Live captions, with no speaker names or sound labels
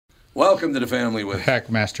Welcome to the family with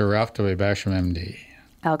Hackmaster Ralph W. Basham, M.D.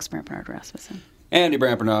 Alex Brandt Bernard Rasmussen. Andy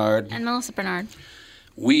Brandt Bernard. And Melissa Bernard.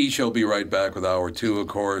 We shall be right back with hour two, of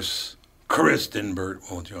course. Kristen Burt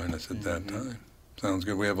will join us at that time. Sounds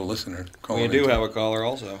good. We have a listener calling. We do have a caller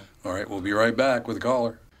also. All right, we'll be right back with a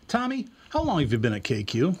caller. Tommy, how long have you been at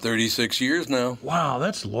KQ? 36 years now. Wow,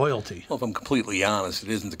 that's loyalty. Well, if I'm completely honest, it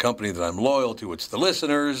isn't the company that I'm loyal to, it's the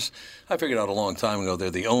listeners. I figured out a long time ago they're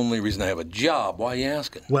the only reason I have a job. Why are you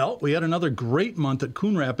asking? Well, we had another great month at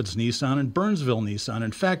Coon Rapids Nissan and Burnsville Nissan.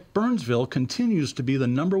 In fact, Burnsville continues to be the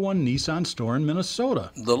 #1 Nissan store in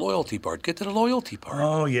Minnesota. The loyalty part. Get to the loyalty part.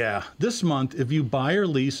 Oh, yeah. This month, if you buy or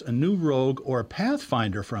lease a new Rogue or a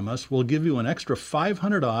Pathfinder from us, we'll give you an extra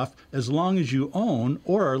 $500 off as long as you own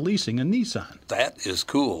or are leasing a Nissan. That is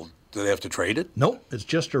cool. Do they have to trade it? Nope, it's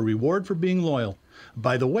just a reward for being loyal.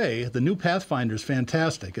 By the way, the new Pathfinder's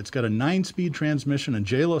fantastic. It's got a 9-speed transmission, and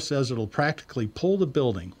J-Lo says it'll practically pull the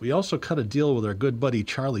building. We also cut a deal with our good buddy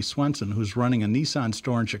Charlie Swenson, who's running a Nissan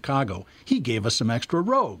store in Chicago. He gave us some extra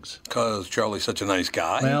Rogues. Because Charlie's such a nice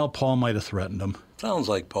guy? Well, Paul might have threatened him. Sounds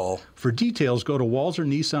like Paul. For details, go to Walzer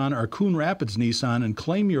Nissan or Coon Rapids Nissan and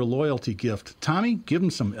claim your loyalty gift. Tommy, give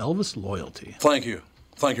him some Elvis loyalty. Thank you.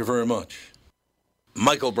 Thank you very much.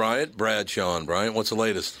 Michael Bryant, Bradshaw and Bryant, what's the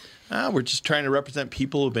latest? We're just trying to represent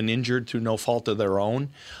people who've been injured through no fault of their own.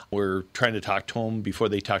 We're trying to talk to them before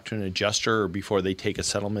they talk to an adjuster or before they take a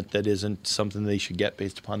settlement that isn't something they should get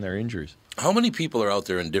based upon their injuries. How many people are out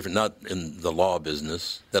there in different, not in the law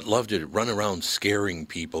business, that love to run around scaring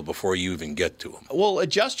people before you even get to them? Well,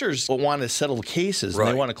 adjusters want to settle cases and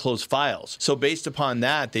they want to close files. So based upon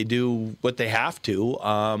that, they do what they have to.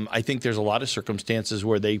 I think there's a lot of circumstances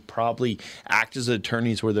where they probably act as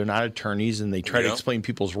attorneys where they're not attorneys and they try to explain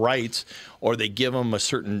people's rights, or they give them a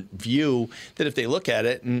certain view that if they look at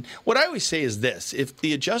it, and what I always say is this, if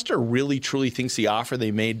the adjuster really truly thinks the offer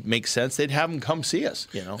they made makes sense, they'd have them come see us,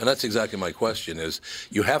 you know. And that's exactly my question is,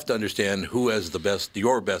 you have to understand who has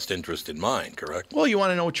your best interest in mind, correct? Well, you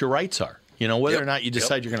want to know what your rights are. You know, whether or not you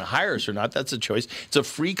decide you're going to hire us or not, that's a choice. It's a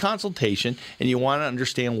free consultation, and you want to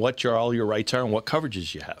understand what all your rights are and what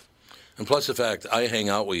coverages you have. And plus the fact I hang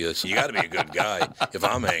out with you, so you got to be a good guy if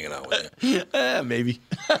I'm hanging out with you. Maybe.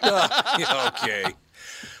 Okay.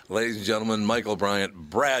 Ladies and gentlemen, Michael Bryant,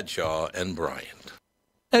 Bradshaw and Bryant.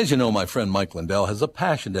 As you know, my friend Mike Lindell has a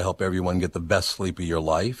passion to help everyone get the best sleep of your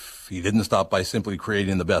life. He didn't stop by simply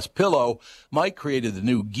creating the best pillow. Mike created the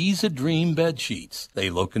new Giza Dream bed sheets. They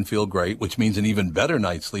look and feel great, which means an even better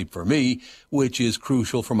night's sleep for me, which is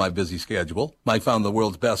crucial for my busy schedule. Mike found the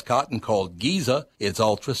world's best cotton called Giza. It's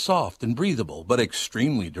ultra soft and breathable, but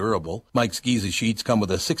extremely durable. Mike's Giza sheets come with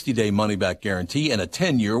a 60-day money-back guarantee and a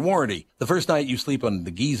 10-year warranty. The first night you sleep on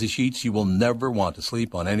the Giza sheets, you will never want to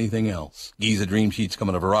sleep on anything else. Giza Dream sheets come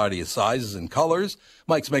in a variety of sizes and colors.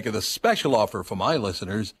 Mike's making a special offer for my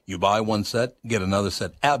listeners. You buy one set, get another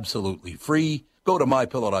set absolutely free. Go to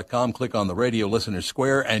MyPillow.com, click on the radio listener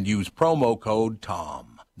square, and use promo code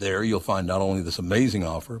TOM. There you'll find not only this amazing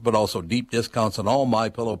offer, but also deep discounts on all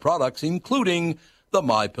MyPillow products, including the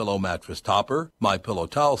MyPillow mattress topper, MyPillow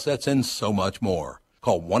towel sets, and so much more.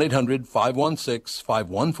 Call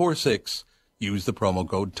 1-800-516-5146. Use the promo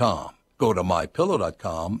code TOM. Go to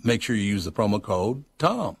MyPillow.com. Make sure you use the promo code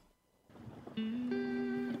TOM.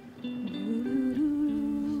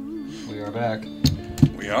 We are back.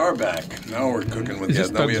 We are back. Now we're cooking with Is this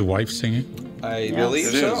Doug's wife singing? I believe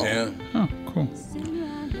it so. Is, yeah. Oh, cool.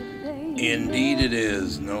 Indeed it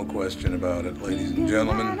is. No question about it, ladies and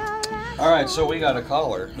gentlemen. All right, so we got a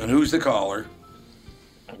caller. And who's the caller?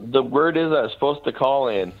 The word is I was supposed to call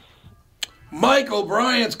in. Michael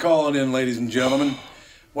Bryant's calling in, ladies and gentlemen.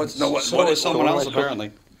 What is someone else,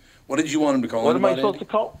 apparently. What did you want him to call in? What am I supposed to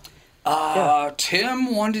call?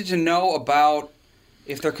 Tim wanted to know about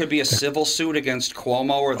if there could be a civil suit against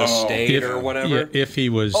Cuomo or the state or whatever. Yeah, if he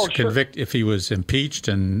was convicted, if he was impeached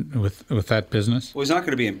and with that business. Well, he's not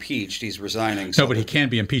going to be impeached. He's resigning. No, but he can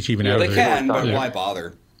be impeached even out of they can, but why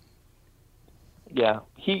bother? Yeah,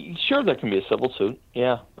 there can be a civil suit,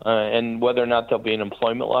 and whether or not there'll be an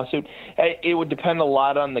employment lawsuit. It would depend a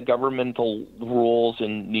lot on the governmental rules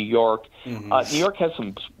in New York. Mm-hmm. New York has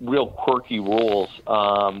some real quirky rules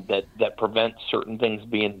that prevent certain things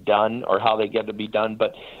being done or how they get to be done,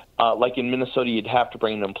 but like in Minnesota, you'd have to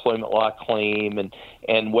bring an employment law claim,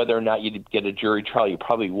 and whether or not you'd get a jury trial, you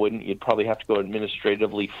probably wouldn't. You'd probably have to go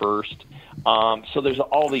administratively first. So there's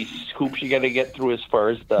all these hoops you got to get through as far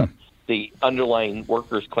as the underlying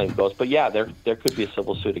workers' claim goes. But yeah, there could be a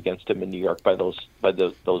civil suit against him in New York by those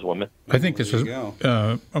women. I think this is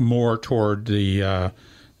more toward the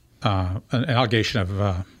an allegation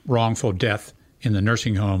of wrongful death in the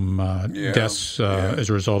nursing home deaths as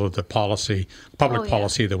a result of the public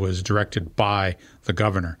policy that was directed by the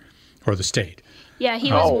governor or the state. Yeah,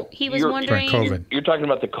 he was wondering. COVID. You're talking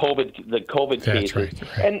about the COVID That's cases,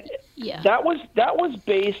 right. and Yeah. that was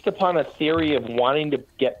based upon a theory of wanting to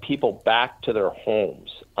get people back to their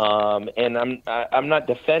homes. And I'm not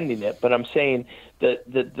defending it, but I'm saying that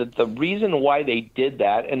the reason why they did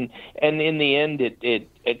that, and in the end, it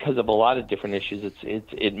because of a lot of different issues,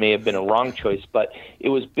 it may have been a wrong choice, but it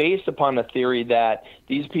was based upon a theory that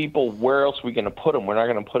these people, where else are we going to put them? We're not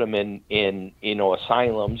going to put them in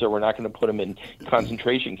asylums, or we're not going to put them in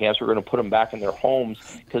concentration camps. We're going to put them back in their homes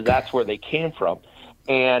because that's where they came from.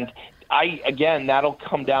 And that'll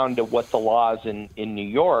come down to what the laws in New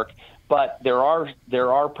York. But there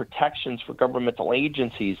are protections for governmental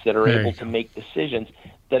agencies that are able to make decisions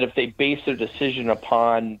that if they base their decision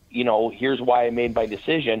upon, here's why I made my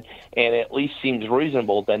decision, and it at least seems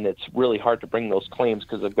reasonable, then it's really hard to bring those claims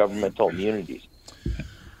because of governmental immunities.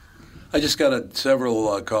 I just got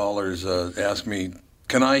several callers ask me,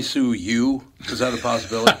 can I sue you? Is that a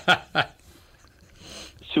possibility?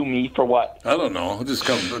 Sue me for what? I don't know. Just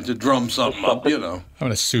come to drum something up, I'm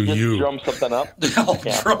going to sue Just you. drum something up? I'll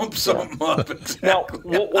drum something up. Exactly. Now,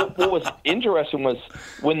 what was interesting was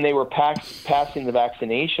when they were passing the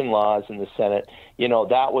vaccination laws in the Senate,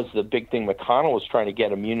 that was the big thing. McConnell was trying to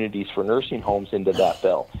get immunities for nursing homes into that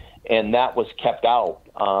bill, and that was kept out.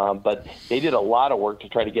 But they did a lot of work to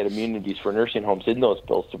try to get immunities for nursing homes in those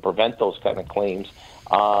bills to prevent those kind of claims.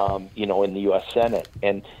 In the U.S. Senate,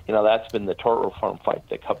 and that's been the tort reform fight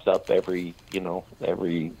that comes up every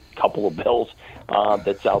couple of bills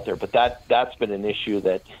that's out there. But that's been an issue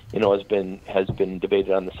that has been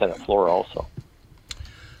debated on the Senate floor also.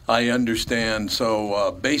 I understand.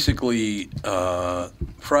 So basically,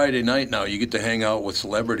 Friday night now you get to hang out with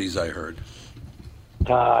celebrities. I heard.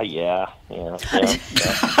 Yeah.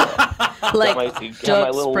 Like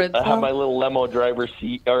have my little limo driver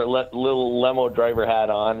seat or little limo driver hat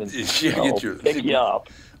on, and pick you up.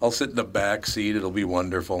 I'll sit in the back seat. It'll be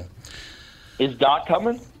wonderful. Is Doc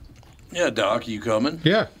coming? Yeah, Doc, you coming?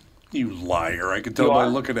 Yeah. You liar! I can tell by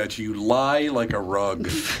looking at you. You lie like a rug.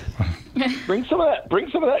 Bring some of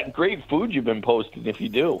that great food you've been posting if you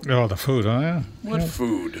do. Oh, the food, yeah. What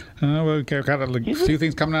food? We've got a few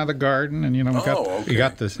things coming out of the garden, and we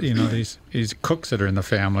got this. These cooks that are in the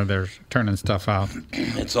family. They're turning stuff out.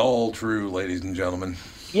 It's all true, ladies and gentlemen.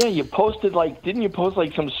 Yeah, you posted didn't you post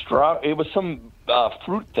some straw? It was some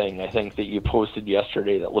fruit thing I think that you posted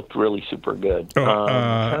yesterday that looked really super good. The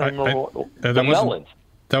melons.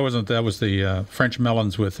 That was the French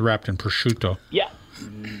melons wrapped in prosciutto. Yeah.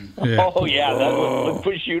 Yeah. Oh yeah, that was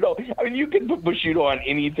prosciutto. I mean, you can put prosciutto on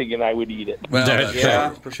anything, and I would eat it. Well,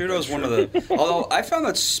 prosciutto is one of the. Although I found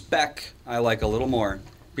that speck I like a little more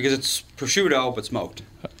because it's prosciutto but smoked.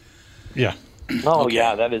 Yeah. Oh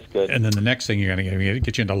yeah, that is good. And then the next thing you're gonna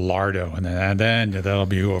get you into lardo, and then that'll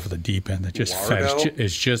be over the deep end.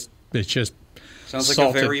 It's just Sounds like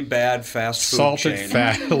salted, a very bad fast food salted chain.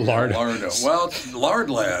 fat lardo. Lardo. Well, it's Lard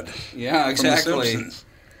Lad. Yeah, exactly.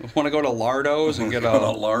 Want to go to Lardo's and get a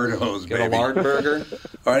lard burger?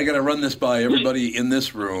 All right, I got to run this by everybody in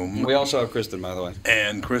this room. We also have Kristen, by the way.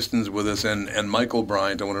 And Kristen's with us, and Michael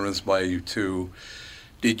Bryant. I want to run this by you too.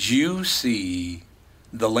 Did you see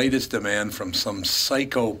the latest demand from some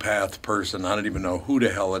psychopath person? I don't even know who the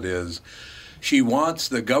hell it is. She wants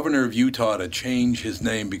the governor of Utah to change his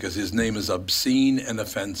name because his name is obscene and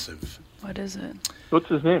offensive. What is it? What's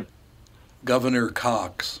his name? Governor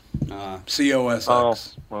Cox. C-O-S-X.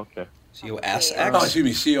 Oh, okay. C-O-S-X? Oh, excuse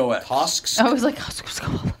me, C-O-X. Cosks? I was like,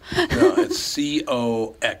 No, it's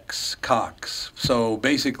C-O-X, Cox. So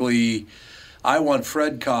basically, I want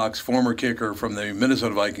Fred Cox, former kicker from the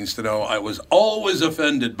Minnesota Vikings, to know I was always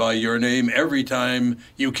offended by your name every time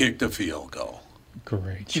you kicked a field goal.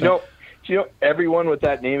 Great. Do you know everyone with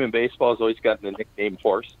that name in baseball has always gotten the nickname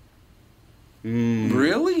Horse?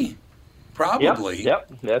 Really? Probably.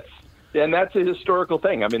 Yep. That's a historical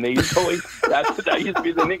thing. I mean, they used to always that used to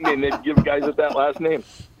be the nickname they'd give guys with that last name.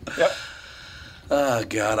 Yep. Oh,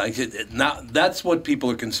 God. Now, that's what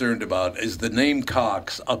people are concerned about, is the name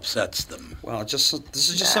Cox upsets them. Well, this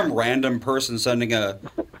is just some random person sending a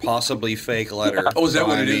possibly fake letter. Oh, is that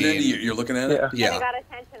what it is then? You're looking at it? Yeah. They got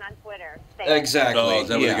attention on Twitter. Exactly. Oh, is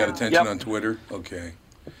that where they got attention on Twitter? Okay.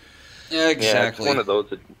 Yeah, exactly. Yeah, it's one of those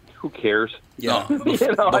that, who cares? Yeah.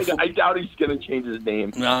 I doubt he's going to change his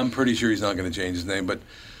name. No, I'm pretty sure he's not going to change his name. But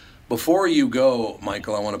before you go,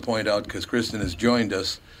 Michael, I want to point out, because Kristen has joined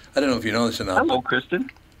us, I don't know if you know this or not. Hello, Kristen.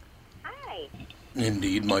 Hi.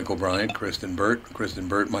 Indeed, Michael Bryant, Kristen Burt,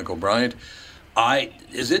 Michael Bryant.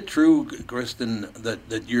 Is it true, Kristen, that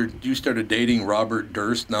you started dating Robert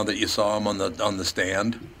Durst now that you saw him on the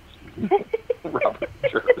stand? Robert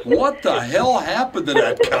Durst. What the hell happened to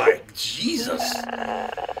that guy? Jesus.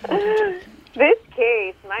 This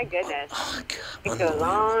case, my goodness. Oh, God, it goes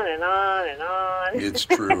on and on and on. It's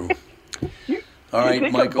true. All right, you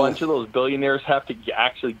think Michael. a bunch of those billionaires have to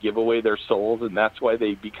actually give away their souls, and that's why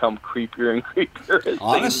they become creepier and creepier as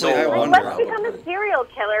Honestly, I they go wonder. on? Let's become a serial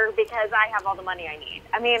killer because I have all the money I need.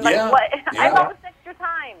 I mean, like, Yeah, what? I have yeah. all this extra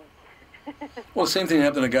time. Well, same thing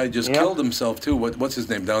happened to a guy who just killed himself, too. What's his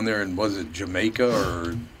name down there in, was it Jamaica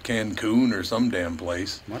or Cancun or some damn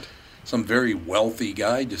place? What? Some very wealthy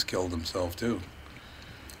guy just killed himself, too.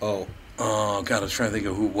 Oh. Oh, God, I was trying to think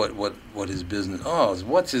of what his business... Oh,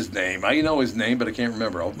 what's his name? I know his name, but I can't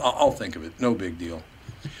remember. I'll think of it. No big deal.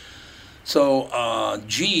 So,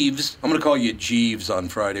 Jeeves, I'm going to call you Jeeves on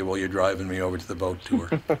Friday while you're driving me over to the boat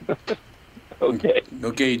tour. Okay.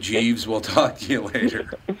 Okay, Jeeves, we'll talk to you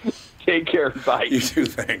later. Take care. Bye. You too,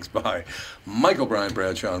 thanks. Bye. Michael Bryant,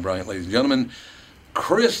 Bradshaw and Bryant, ladies and gentlemen.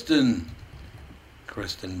 Kristen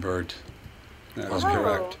Burt. That was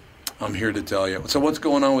correct. I'm here to tell you. So what's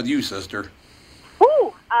going on with you, sister?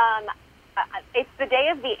 Whew, it's the day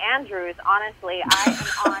of the Andrews, honestly.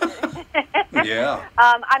 I am on... Yeah.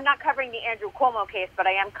 I'm not covering the Andrew Cuomo case, but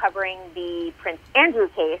I am covering the Prince Andrew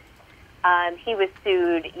case. He was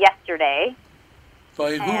sued yesterday.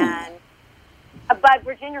 By who? And, by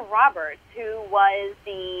Virginia Roberts, who was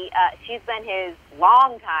she's been his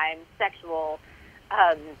longtime sexual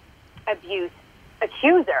abuse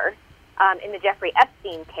accuser in the Jeffrey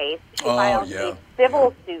Epstein case. She filed a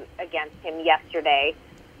civil suit against him yesterday.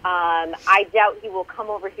 I doubt he will come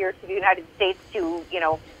over here to the United States to,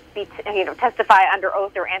 testify under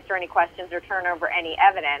oath or answer any questions or turn over any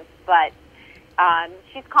evidence. But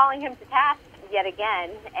she's calling him to task yet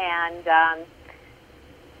again, and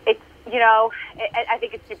it's, I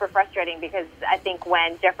think it's super frustrating because I think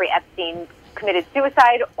when Jeffrey Epstein committed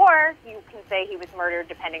suicide, or you can say he was murdered,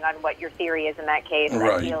 depending on what your theory is in that case.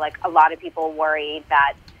 Right. I feel like a lot of people worried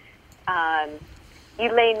that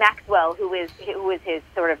Elaine Maxwell, who is his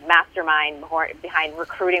sort of mastermind behind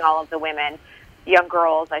recruiting all of the women, young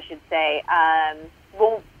girls, I should say,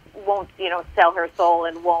 won't sell her soul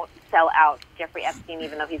and won't sell out Jeffrey Epstein,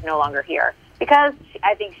 even though he's no longer here, because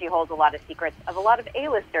I think she holds a lot of secrets of a lot of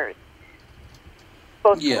A-listers,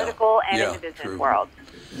 both political and in the business world.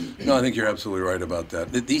 No, I think you're absolutely right about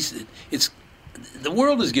that. The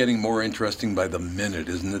world is getting more interesting by the minute,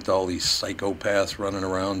 isn't it? All these psychopaths running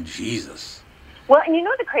around. Jesus. Well, and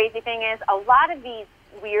the crazy thing is, a lot of these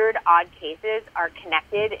weird, odd cases are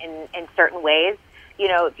connected in certain ways.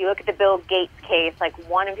 If you look at the Bill Gates case, like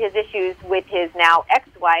one of his issues with his now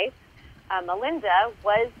ex-wife, Melinda,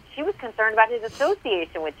 she was concerned about his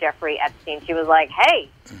association with Jeffrey Epstein. She was like, hey,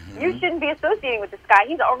 you shouldn't be associating with this guy.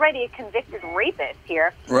 He's already a convicted rapist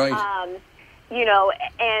here. Right.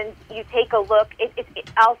 And you take a look. It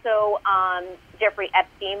also, Jeffrey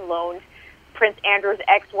Epstein loaned Prince Andrew's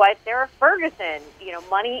ex-wife, Sarah Ferguson,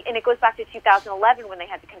 money. And it goes back to 2011 when they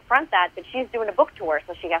had to confront that. But she's doing a book tour,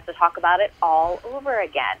 so she has to talk about it all over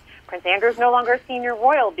again. Prince Andrew's no longer a senior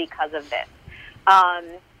royal because of this.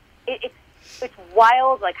 It's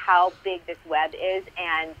wild, like, how big this web is,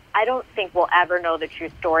 and I don't think we'll ever know the true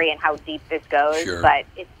story and how deep this goes, Sure. But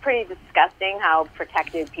it's pretty disgusting how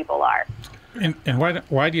protected people are. And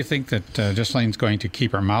why do you think that Ghislaine's going to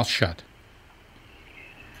keep her mouth shut?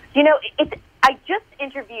 I just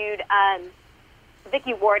interviewed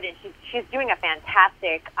Vicki Warden. She's doing a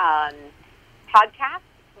fantastic podcast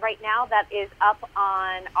right now that is up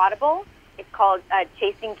on Audible. It's called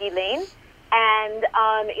Chasing Ghislaine. And,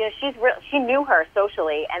 she knew her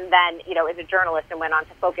socially and then, as a journalist and went on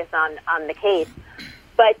to focus on the case.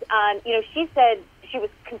 But, she said she was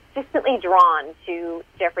consistently drawn to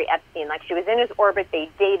Jeffrey Epstein. Like, she was in his orbit, they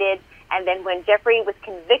dated, and then when Jeffrey was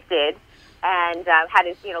convicted and had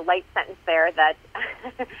his, light sentence there that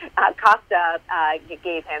Costa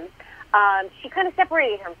gave him, she kind of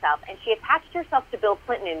separated herself, and she attached herself to Bill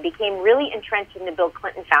Clinton and became really entrenched in the Bill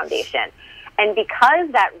Clinton Foundation. And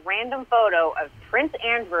because that random photo of Prince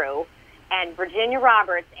Andrew and Virginia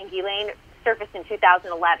Roberts and Ghislaine surfaced in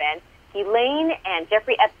 2011, Ghislaine and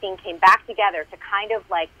Jeffrey Epstein came back together to kind of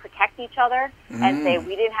like protect each other and say,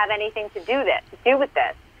 we didn't have anything to do with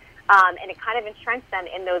this. And it kind of entrenched them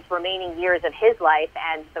in those remaining years of his life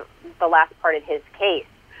and the last part of his case.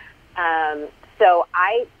 So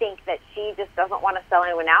I think that she just doesn't want to sell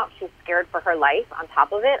anyone out. She's scared for her life on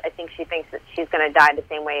top of it. I think she thinks that she's going to die the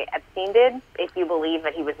same way Epstein did, if you believe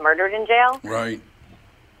that he was murdered in jail. Right.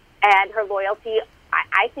 And her loyalty,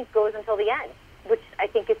 I think, goes until the end, which I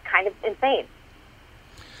think is kind of insane.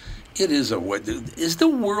 It is is the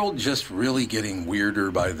world just really getting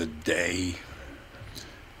weirder by the day?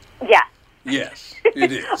 Yes. Yes,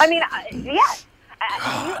 it is. I mean, yes.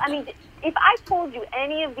 I mean, if I told you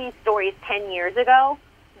any of these stories 10 years ago,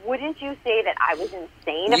 wouldn't you say that I was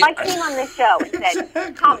insane? If I came on this show and said,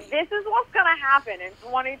 Exactly. Tom, this is what's going to happen in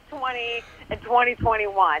 2020 and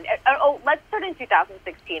 2021. Let's start in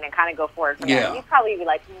 2016 and kind of go forward from there. And you'd probably be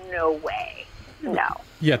like, no way. No.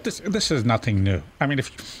 Yeah, this is nothing new. I mean,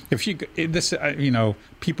 if you this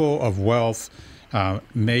people of wealth,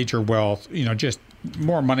 major wealth, just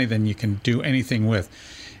more money than you can do anything with,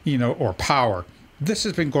 or power. This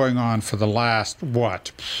has been going on for the last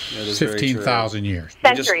 15,000 years.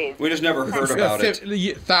 Centuries. We just never heard about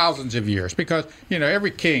it. Thousands of years, because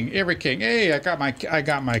every king. Hey, I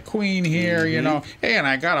got my queen here. Hey, and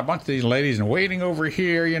I got a bunch of these ladies in waiting over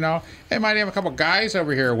here. They might have a couple guys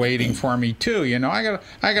over here waiting for me too. I got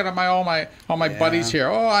all my buddies here.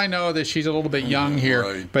 Oh, I know that she's a little bit young here,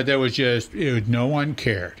 right. But there was no one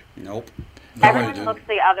cared. Nope. Everyone looks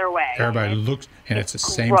the other way. Everybody looks, and it's the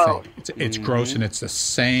same gross. thing. It's gross, and it's the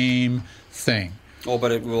same thing.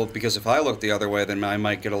 Well, because if I look the other way, then I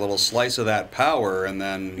might get a little slice of that power, and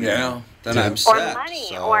then then I'm set. Or money,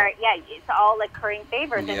 it's all like currying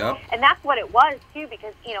favors, and that's what it was too.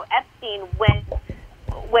 Because Epstein, when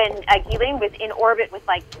Ghislaine was in orbit with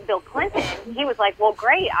like Bill Clinton, he was like, well,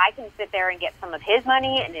 great, I can sit there and get some of his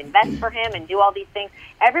money and invest for him and do all these things.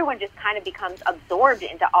 Everyone just kind of becomes absorbed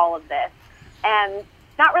into all of this. And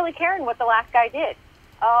not really caring what the last guy did.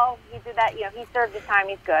 Oh, he did that. He served his time.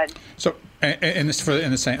 He's good. So,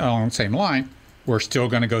 along the same line, we're still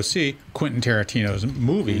going to go see Quentin Tarantino's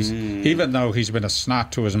movies, even though he's been a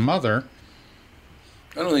snot to his mother.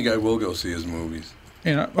 I don't think I will go see his movies.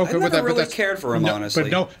 Okay, I never really cared for him, honestly.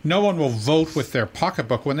 But no one will vote with their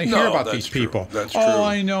pocketbook when they hear about these people. That's true. Oh,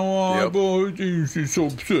 I know. He's so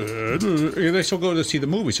sad. They still go to see the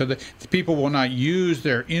movie, so the people will not use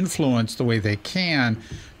their influence the way they can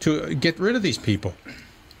to get rid of these people.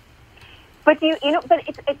 But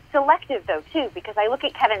it's selective though too, because I look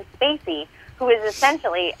at Kevin Spacey, who is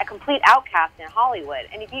essentially a complete outcast in Hollywood.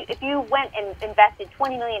 And if you went and invested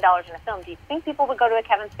 $20 million in a film, do you think people would go to a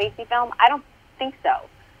Kevin Spacey film? I don't think so,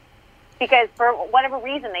 because for whatever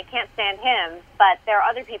reason they can't stand him, but there are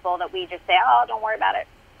other people that we just say, oh, don't worry about it,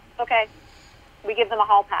 okay, we give them a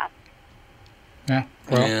hall pass.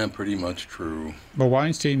 Pretty much true. But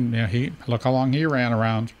Weinstein, look how long he ran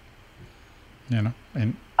around, and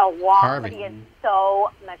a long, Harvey. but he has so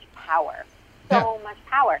much power,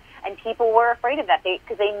 and people were afraid of that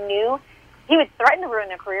because they knew he would threaten to ruin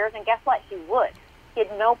their careers, and guess what, he would. He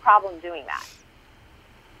had no problem doing that.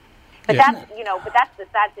 But that's the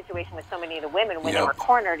sad situation with so many of the women when they were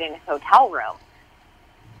cornered in his hotel room.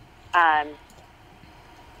 And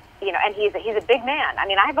he's a big man. I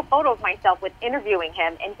mean, I have a photo of myself with interviewing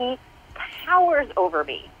him, and he towers over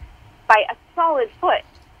me by a solid foot.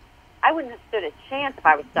 I wouldn't have stood a chance if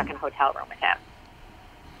I was stuck in a hotel room with him.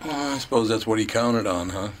 Well, I suppose that's what he counted on,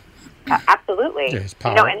 huh? Absolutely. Yeah, his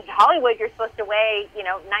power. In Hollywood, you're supposed to weigh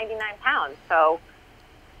 99 pounds, so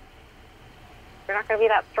you're not going to be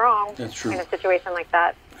that strong. That's true. In a situation like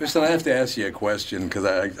that. Kristen, I have to ask you a question because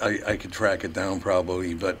I could track it down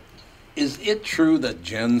probably, but is it true that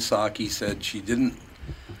Jen Psaki said she didn't,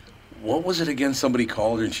 what was it again, somebody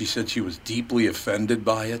called her and she said she was deeply offended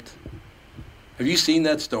by it? Have you seen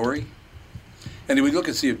that story? And we look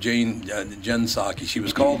and see if Jen Psaki, she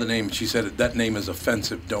was called the name, and she said that name is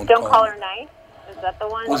offensive, don't call her nice? Is that the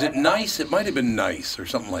one? Was it nice? It might have been nice or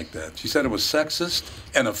something like that. She said it was sexist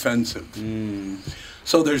and offensive.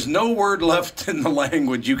 So there's no word left in the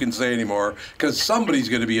language you can say anymore because somebody's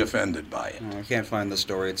going to be offended by it. I can't find the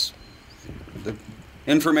story. The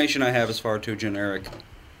information I have is far too generic.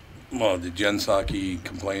 Well, the Jen Psaki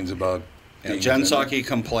complains about... Jen Psaki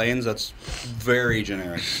complains, that's very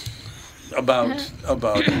generic. About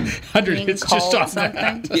 100 hits just on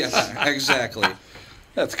that. Yeah, exactly.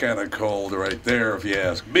 That's kind of cold right there, if you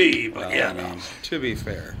ask me. But to be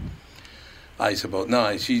fair, I suppose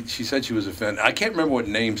no. She said she was offended. I can't remember what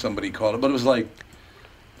name somebody called it, but it was like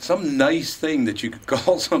some nice thing that you could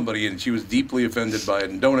call somebody, and she was deeply offended by it.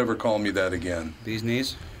 And don't ever call me that again. Bee's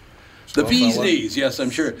knees. The bee's knees. Yes, I'm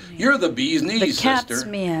sure you're the bee's knees, the cat's sister.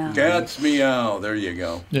 Meow. Cat's meow. There you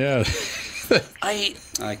go. Yeah. I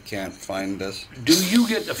can't find this. Do you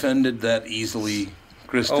get offended that easily,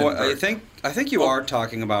 Kristen? Oh, I think you are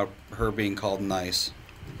talking about her being called nice.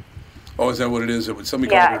 Oh, is that what it is?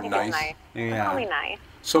 Somebody called her nice? Yeah. Probably nice.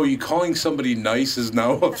 So you calling somebody nice is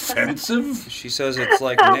now offensive? She says it's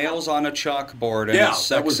like nails on a chalkboard and it's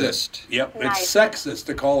sexist. Yep, nice. It's sexist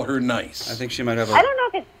to call her nice. I think she might have I don't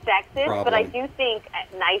know if it's sexist, but I do think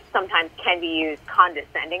nice sometimes can be used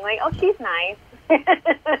condescendingly. Oh, she's nice.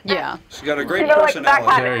 Yeah. She's got a great like personality. that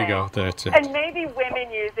kind There of you thing. go. That's it. And maybe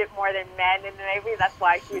women use it more than men, and maybe that's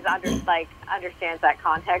why she's understands that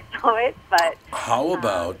context of it. But how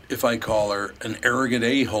about if I call her an arrogant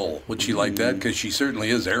a-hole? Would she like that? Because she certainly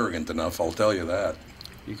is arrogant enough, I'll tell you that.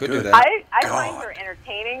 You could do that. I find her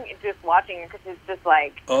entertaining just watching her because it's just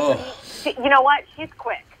like, you know what? She's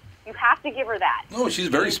quick. You have to give her that. No, she's a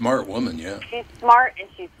very smart woman, yeah. She's smart and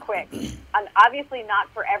she's quick. And obviously not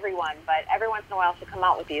for everyone, but every once in a while she'll come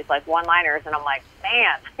out with these like one-liners, and I'm like,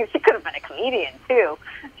 man, she could have been a comedian too.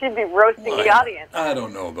 She'd be roasting the audience. I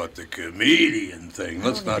don't know about the comedian thing.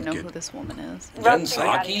 Let's not know get who this woman is. Jen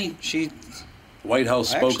Psaki, She. White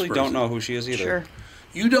House I spokesperson. actually don't know who she is either. Sure.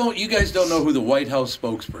 You guys don't know who the White House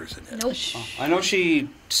spokesperson is. Nope. I know she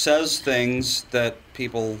says things that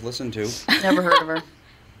people listen to. Never heard of her.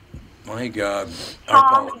 My God.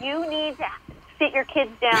 Tom, you need to sit your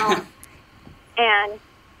kids down and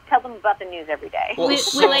tell them about the news every day. Well, We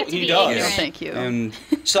like to he be does. ignorant. Thank you. And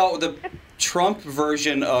so the Trump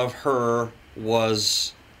version of her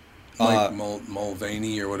was Mike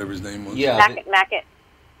Mulvaney or whatever his name was. Yeah. McEnany.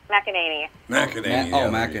 McEnany.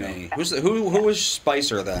 McEnany. Who was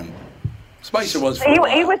Spicer then? Spicer was for He a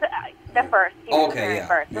while. was the first. He was the Okay, very yeah.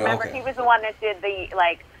 first. Remember, Okay. he was the one that did the,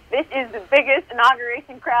 like, this is the biggest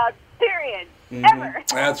inauguration crowd, period, ever.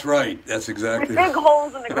 That's right. That's exactly With right. big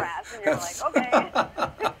holes in the grass. And you're like, okay.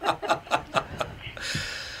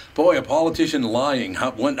 Boy, a politician lying.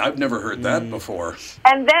 I've never heard that before.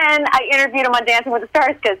 And then I interviewed him on Dancing with the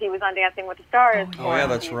Stars because he was on Dancing with the Stars. Oh, yeah,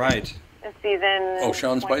 that's right. In season Oh,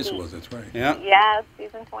 Sean 20. Spicer was. That's right. Yeah. Yeah,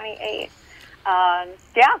 season 28. That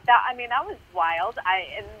was wild.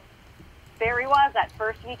 And there he was that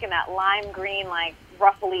first week in that lime green, like,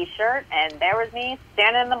 ruffly shirt, and there was me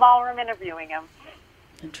standing in the ballroom interviewing him.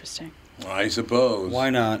 Interesting. I suppose. Why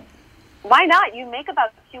not? Why not? You make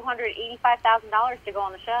about $285,000 to go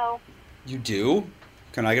on the show. You do?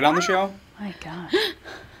 Can I get on the show? My God.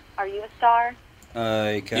 Are you a star?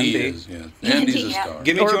 I can He be. is, yeah. Andy's a Yeah. star.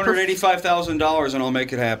 Give me Or $285,000 and I'll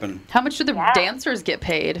make it happen. How much do the Yeah. dancers get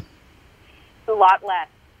paid? A lot less.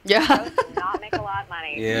 Yeah. Those do not make a lot of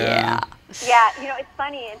money. Yeah. Yeah, it's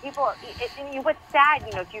funny, and people, what's sad,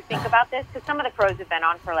 if you think about this, because some of the pros have been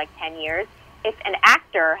on for like 10 years. If an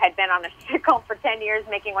actor had been on a sitcom for 10 years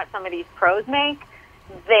making what some of these pros make,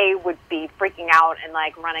 they would be freaking out and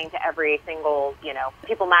like running to every single,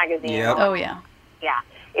 People magazine. Yep. Oh, yeah. Yeah,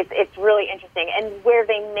 it's really interesting. And where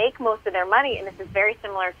they make most of their money, and this is very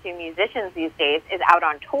similar to musicians these days, is out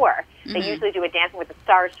on tour. They usually do a Dancing with the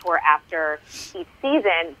Stars tour after each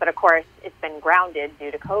season, but of course it's been grounded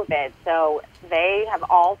due to COVID. So they have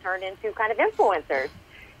all turned into kind of influencers,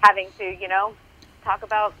 having to, talk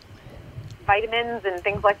about vitamins and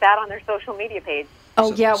things like that on their social media page.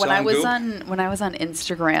 Oh yeah, when I Sound was goop? on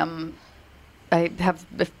Instagram,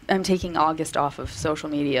 I'm taking August off of social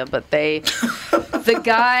media, but the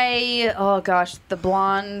guy, oh gosh, the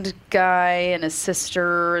blonde guy and his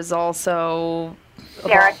sister is also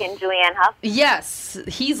Derek and Julianne Hough. Yes,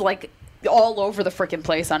 he's like all over the frickin'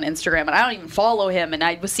 place on Instagram, and I don't even follow him, and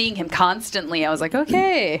I was seeing him constantly. I was like,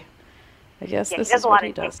 okay, I guess Yeah, this he does is a what lot he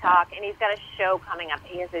of does. TikTok, and he's got a show coming up.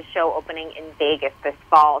 He has his show opening in Vegas this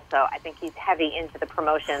fall, so I think he's heavy into the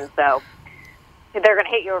promotion. So they're going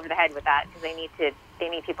to hit you over the head with that because they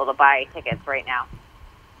need people to buy tickets right now.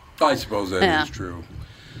 I suppose that is Yeah. true.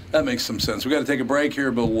 That makes some sense. We got to take a break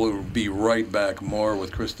here, but we'll be right back. More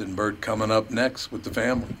with Kristen Burt coming up next with the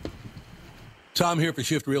family. Tom here for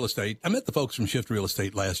Shift Real Estate. I met the folks from Shift Real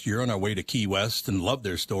Estate last year on our way to Key West and loved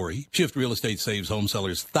their story. Shift Real Estate saves home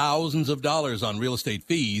sellers thousands of dollars on real estate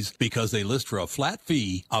fees because they list for a flat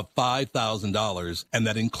fee of $5,000, and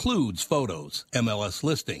that includes photos, MLS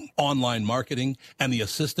listing, online marketing, and the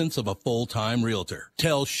assistance of a full-time realtor.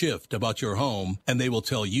 Tell Shift about your home, and they will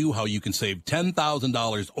tell you how you can save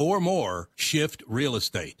 $10,000 or more. Shift Real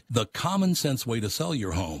Estate, the common sense way to sell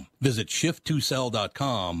your home. Visit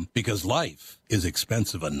shift2sell.com because life is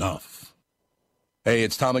expensive enough. Hey,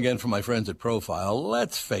 it's Tom again from my friends at Profile.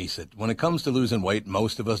 Let's face it, when it comes to losing weight,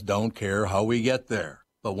 most of us don't care how we get there.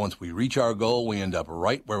 But once we reach our goal, we end up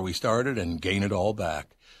right where we started and gain it all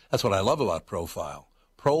back. That's what I love about Profile.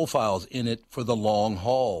 Profile's in it for the long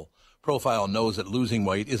haul. Profile knows that losing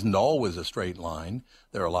weight isn't always a straight line.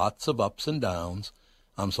 There are lots of ups and downs.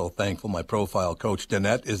 I'm so thankful my Profile coach,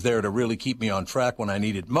 Danette, is there to really keep me on track when I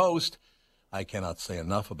need it most. I cannot say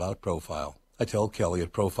enough about Profile. I tell Kelly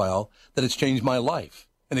at Profile that it's changed my life,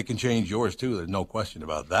 and it can change yours too. There's no question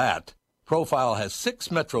about that. Profile has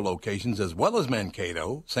 6 metro locations as well as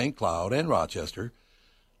Mankato, St. Cloud, and Rochester.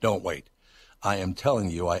 Don't wait. I am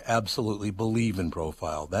telling you, I absolutely believe in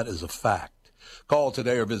Profile. That is a fact. Call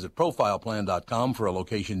today or visit profileplan.com for a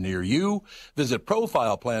location near you. Visit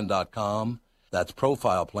profileplan.com. That's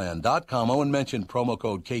profileplan.com. Owen mentioned promo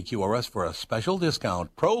code KQRS for a special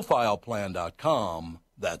discount. Profileplan.com.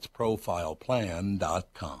 That's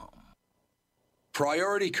profileplan.com.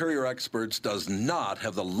 Priority Courier Experts does not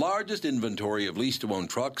have the largest inventory of lease-to-own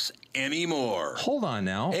trucks anymore. Hold on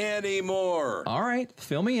now. Anymore. All right,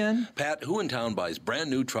 fill me in. Pat, who in town buys brand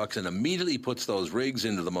new trucks and immediately puts those rigs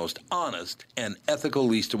into the most honest and ethical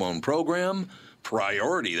lease-to-own program?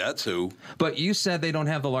 Priority, that's who. But you said they don't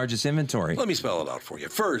have the largest inventory. Let me spell it out for you.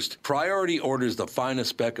 First, Priority orders the finest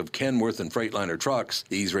spec of Kenworth and Freightliner trucks.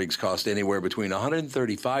 These rigs cost anywhere between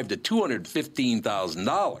 $135,000 to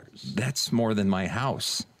 $215,000. That's more than my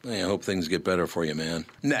house. I hope things get better for you, man.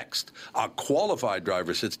 Next, a qualified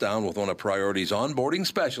driver sits down with one of Priority's onboarding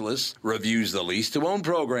specialists, reviews the lease-to-own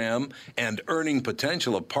program, and earning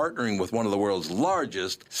potential of partnering with one of the world's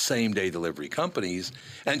largest same-day delivery companies,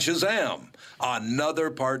 and shazam! Another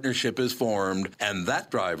partnership is formed, and that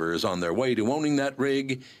driver is on their way to owning that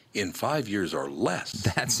rig in 5 years or less.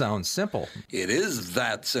 That sounds simple. It is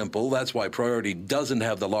that simple. That's why Priority doesn't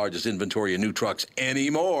have the largest inventory of new trucks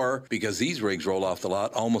anymore, because these rigs roll off the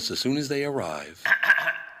lot almost as soon as they arrive.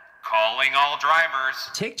 Calling all drivers.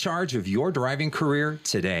 Take charge of your driving career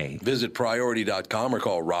today. Visit Priority.com or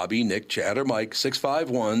call Robbie, Nick, Chad, or Mike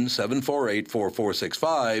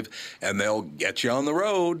 651-748-4465, and they'll get you on the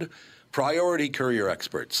road. Priority Courier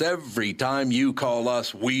Experts. Every time you call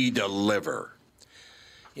us, we deliver.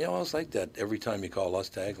 You know, I was like that every time you call us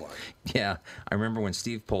tagline. Yeah, I remember when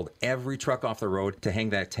Steve pulled every truck off the road to hang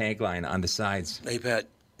that tagline on the sides. Hey, Pat,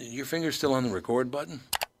 your finger's still on the record button?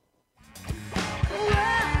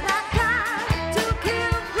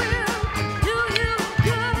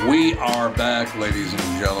 We are back, ladies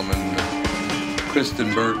and gentlemen.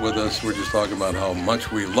 Kristen Burt with us. We're just talking about how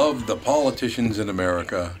much we love the politicians in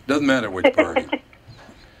America. Doesn't matter which party.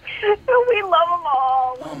 We love them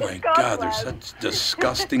all. Oh, my God, they're such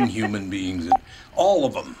disgusting human beings. All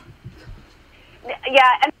of them.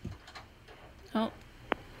 Yeah. And Oh.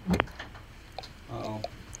 Uh-oh.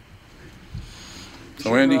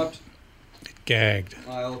 So, Andy? It gagged.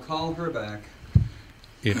 I'll call her back.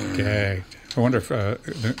 It gagged. I wonder if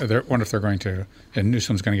they're going to, and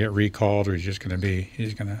Newsom's going to get recalled, or he's going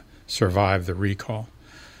to survive the recall.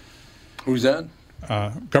 Who's that?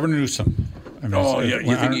 Governor Newsom. I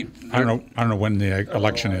mean, I don't know when the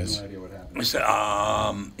election is. No idea what happened.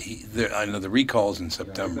 I know the recall's in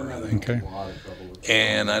September, I think. Okay.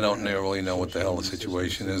 And I don't really know what the hell the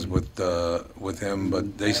situation is with him,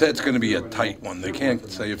 but they said it's going to be a tight one. They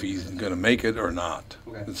can't say if he's going to make it or not.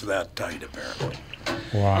 It's that tight, apparently.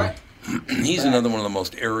 Wow. He's another one of the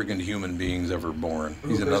most arrogant human beings ever born.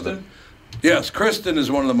 He's another. Yes, Kristen is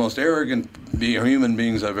one of the most arrogant human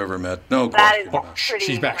beings I've ever met. No question. that is pretty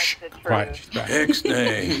She's back. much the truth. Quiet. She's back.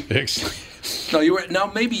 Ixnay. No,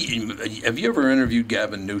 now maybe have you ever interviewed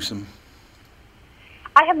Gavin Newsom?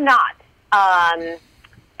 I have not. I've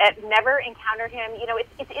never encountered him. You know,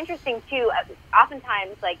 it's interesting too.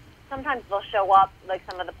 Oftentimes, sometimes they'll show up,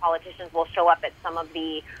 some of the politicians will show up at some of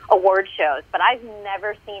the award shows, but I've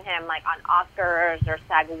never seen him on Oscars or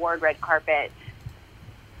SAG Award red carpet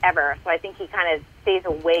ever. So I think he kind of stays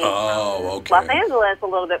away from Los Angeles a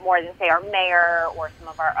little bit more than, say, our mayor or some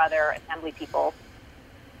of our other assembly people.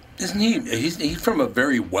 Isn't he? He's from a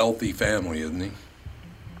very wealthy family, isn't he?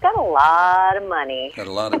 He's got a lot of money. Got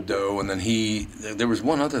a lot of dough, and then there was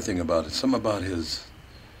one other thing about it. Something about his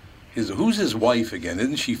who's his wife again?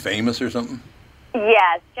 Isn't she famous or something?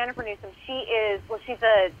 Yes, Jennifer Newsom. She's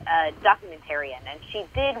a documentarian, and she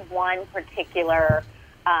did one particular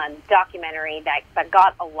documentary that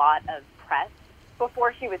got a lot of press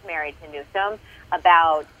before she was married to Newsom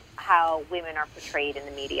about how women are portrayed in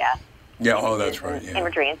the media. Yeah, that's right. Yeah.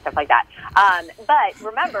 Imagery and stuff like that. But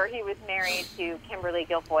remember, he was married to Kimberly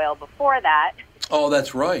Guilfoyle before that. Oh,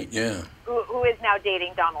 that's right, yeah. Who is now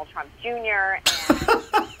dating Donald Trump Jr.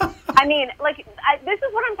 And I mean, this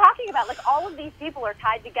is what I'm talking about. All of these people are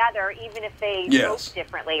tied together, even if they vote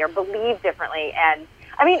differently or believe differently. And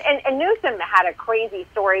I mean, and Newsom had a crazy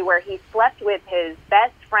story where he slept with his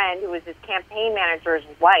best friend, who was his campaign manager's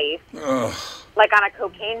wife, on a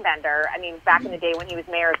cocaine bender. I mean, back in the day when he was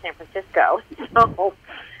mayor of San Francisco. So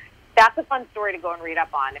that's a fun story to go and read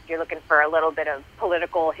up on if you're looking for a little bit of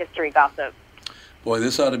political history gossip. Boy,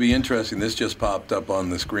 this ought to be interesting. This just popped up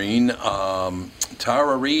on the screen.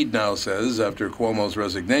 Tara Reid now says, after Cuomo's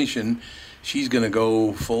resignation, she's going to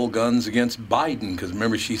go full guns against Biden, because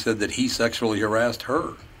remember she said that he sexually harassed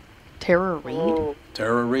her. Tara Reid?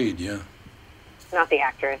 Tara Reid, yeah. Not the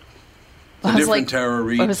actress. a different Tara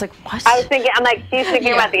Reid. I was like, what? I was thinking, she's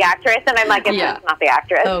thinking about the actress, and I'm like, it's not the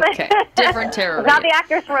actress. Okay, different Tara Reid. Not the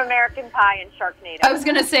actress from American Pie and Sharknado. I was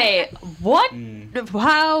going to say, what?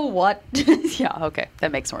 How? What? Yeah, okay.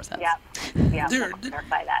 That makes more sense. Yeah,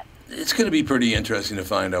 clarify that. It's going to be pretty interesting to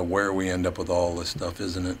find out where we end up with all this stuff,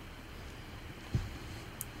 isn't it?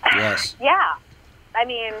 Yes. Yeah. I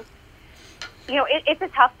mean, it's a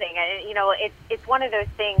tough thing. And, it's one of those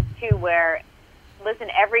things, too, where, listen,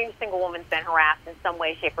 every single woman's been harassed in some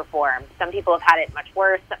way, shape, or form. Some people have had it much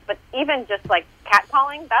worse. But even just,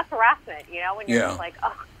 catcalling, that's harassment, when you're just like,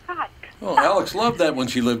 oh, God. Oh, Alex loved that when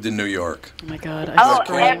she lived in New York. Oh, my God.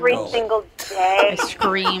 Every single day. I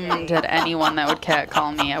screamed at anyone that would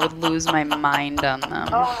catcall me. I would lose my mind on them.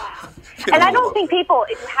 Oh. And I don't think people,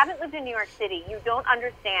 if you haven't lived in New York City, you don't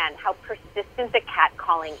understand how persistent the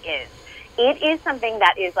catcalling is. It is something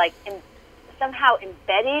that is somehow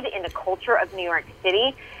embedded in the culture of New York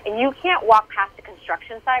City, and you can't walk past a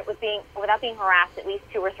construction site without being harassed at least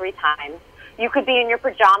 2 or 3 times. You could be in your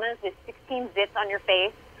pajamas with 16 zits on your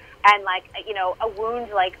face and a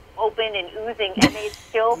wound open and oozing, and they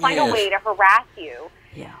still find a way to harass you.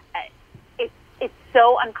 Yeah. It's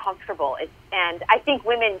so uncomfortable. And I think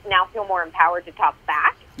women now feel more empowered to talk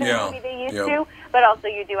back than maybe they used to. But also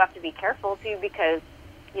you do have to be careful, too, because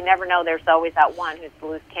you never know. There's always that one who's the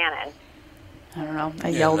loose cannon. I don't know. I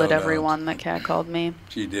yelled at everyone that catcalled me.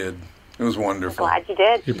 She did. It was wonderful. I'm glad you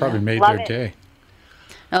did. You probably made their day.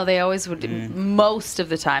 No, they always would. Most of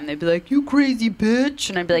the time, they'd be like, "You crazy bitch,"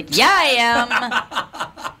 and I'd be like, "Yeah, I am."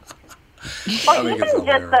 Or even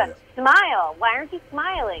just a smile. Why aren't you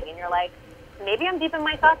smiling? And you're like, maybe I'm deep in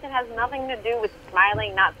my thoughts. It has nothing to do with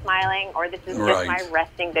smiling, not smiling, or this is just my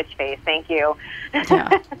resting bitch face. Thank you.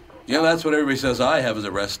 Yeah, that's what everybody says I have, is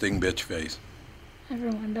a resting bitch face.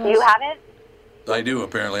 Everyone does. You have it? I do,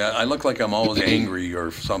 apparently. I look like I'm always angry or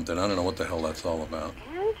something. I don't know what the hell that's all about.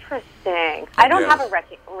 Interesting. I don't have a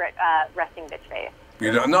resting bitch face.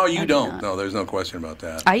 You don't? No, you don't. No, there's no question about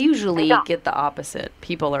that. I usually get the opposite.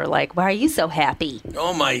 People are like, "Why are you so happy?"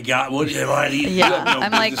 Oh my God! Why do you? Yeah, You have no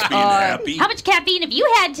I'm like, business being happy. "How much caffeine have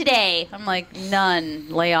you had today?" I'm like, "None.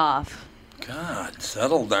 Lay off." God,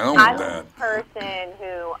 settle down with that. I'm a person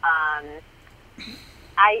who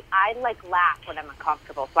I laugh when I'm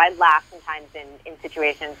uncomfortable. So I laugh sometimes in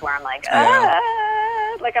situations where I'm like,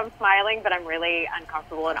 like I'm smiling, but I'm really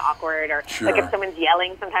uncomfortable and awkward. Or like if someone's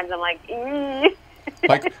yelling, sometimes I'm like,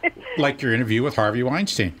 like your interview with Harvey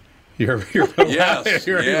Weinstein. You're yes,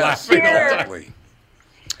 laughing exactly.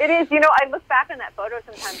 It is. I look back on that photo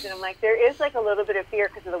sometimes and I'm like, there is a little bit of fear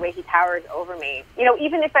because of the way he towers over me.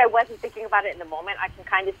 Even if I wasn't thinking about it in the moment, I can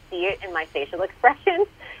kind of see it in my facial expressions.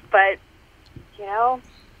 But,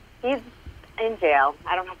 he's in jail.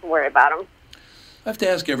 I don't have to worry about him. I have to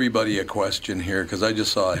ask everybody a question here because I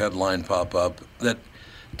just saw a headline pop up that,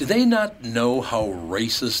 do they not know how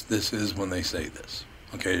racist this is when they say this?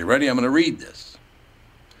 Okay, you ready? I'm going to read this.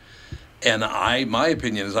 And my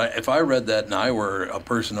opinion is, if I read that and I were a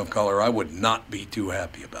person of color, I would not be too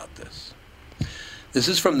happy about this. This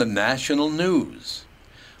is from the National News.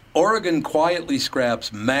 Oregon quietly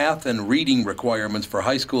scraps math and reading requirements for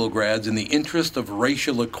high school grads in the interest of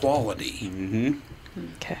racial equality. Mm-hmm.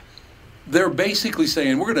 Okay. They're basically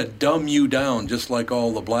saying, we're going to dumb you down just like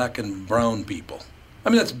all the black and brown people. I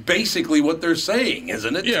mean, that's basically what they're saying,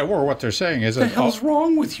 isn't it? Yeah, well, what they're saying is what the hell's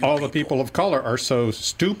wrong with you all the people of color are so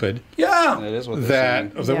stupid that is what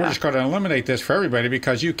they're saying. we're just going to eliminate this for everybody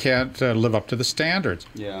because you can't live up to the standards.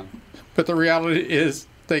 Yeah. But the reality is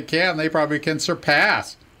they can. They probably can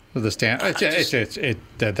surpass the standard.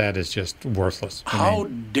 That is just worthless. How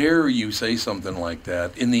dare you say something like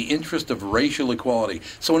that in the interest of racial equality?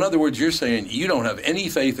 So in other words, you're saying you don't have any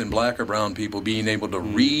faith in black or brown people being able to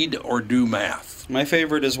read or do math. My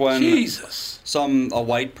favorite is when a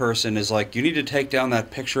white person is like, you need to take down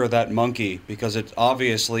that picture of that monkey because it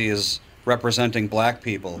obviously is representing black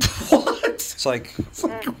people. What? It's like,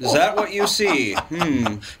 is that what you see?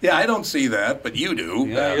 Yeah, I don't see that, but you do.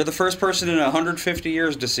 Yeah, you're the first person in 150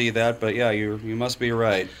 years to see that, but yeah, you must be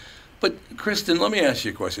right. But, Kristen, let me ask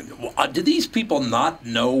you a question. Do these people not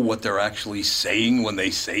know what they're actually saying when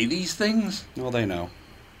they say these things? Well, they know.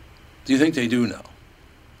 Do you think they do know?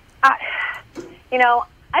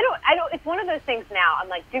 I don't, it's one of those things now. I'm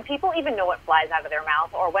like, do people even know what flies out of their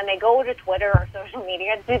mouth? Or when they go to Twitter or social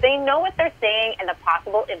media, do they know what they're saying and the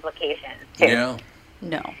possible implications? Yeah.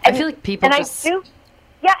 No. I feel like people just...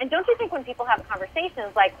 Yeah, and don't you think when people have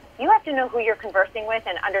conversations, like, you have to know who you're conversing with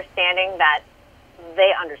and understanding that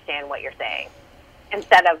they understand what you're saying.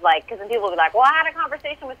 Instead of, like, because then people will be like, well, I had a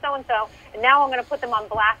conversation with so-and-so, and now I'm going to put them on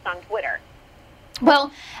blast on Twitter.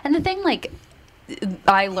 Well, and the thing, like,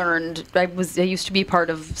 I learned, I used to be part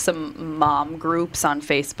of some mom groups on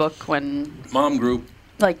Facebook when... Mom group.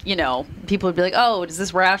 Like, you know, people would be like, oh, does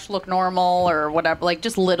this rash look normal or whatever? Like,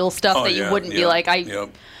 just little stuff that you wouldn't be like, I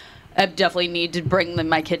definitely need to bring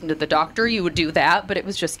my kid into the doctor. You would do that. But it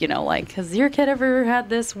was just, you know, like, has your kid ever had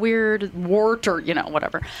this weird wart or, you know,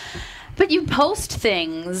 whatever. But you post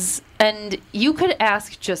things and you could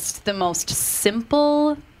ask just the most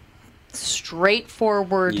simple,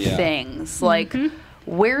 straightforward things. Like,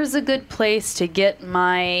 where's a good place to get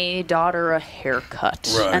my daughter a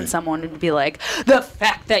haircut? Right. And someone would be like, the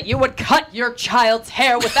fact that you would cut your child's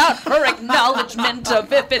hair without her acknowledgement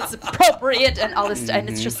of if it's appropriate and all this. And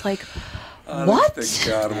it's just like, what?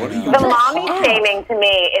 God, what are you The mommy shaming to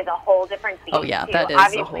me is a whole different beast. Oh, yeah, too. that is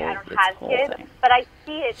Obviously, a whole, I don't have kids, thing. but I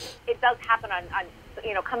see it. It does happen on,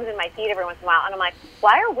 you know, comes in my feed every once in a while, and I'm like,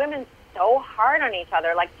 why are women so hard on each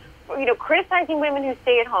other? Like, you know, criticizing women who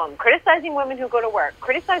stay at home, criticizing women who go to work,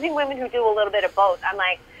 criticizing women who do a little bit of both. I'm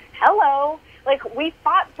like, hello. Like, we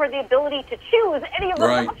fought for the ability to choose any of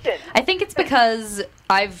those options. I think it's because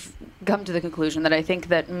I've come to the conclusion that I think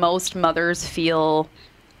that most mothers feel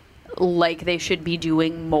like they should be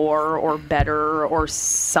doing more or better or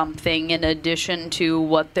something in addition to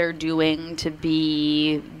what they're doing to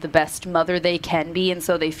be the best mother they can be. And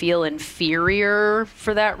so they feel inferior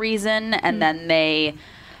for that reason. And then they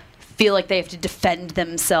feel like they have to defend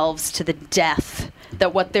themselves to the death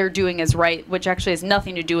that what they're doing is right, which actually has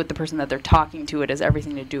nothing to do with the person that they're talking to. It has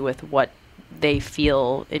everything to do with what they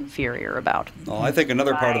feel inferior about. Well, I think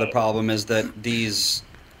another part of the problem is that these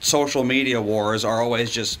social media wars are always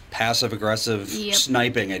just passive-aggressive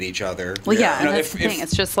sniping at each other. Well, yeah, You know, and that's the thing.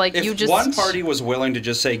 It's just like if you just... one party was willing to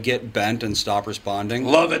just say, get bent and stop responding,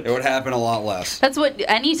 love it would happen a lot less. That's what,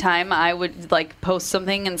 anytime I would, like, post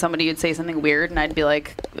something and somebody would say something weird and I'd be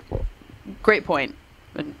like, great point,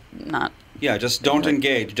 but not... Yeah, just don't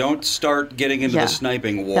engage. Don't start getting into the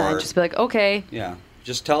sniping war. Yeah, I'd just be like, okay. Yeah,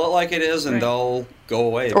 just tell it like it is and they'll go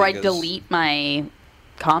away. Or I'd delete my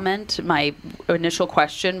comment, my initial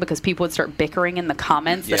question, because people would start bickering in the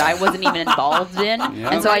comments that I wasn't even involved in.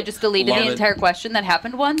 And so I just deleted the entire question. That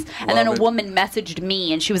happened once. And then a woman messaged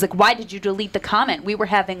me and she was like, why did you delete the comment? We were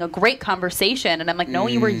having a great conversation. And I'm like, no,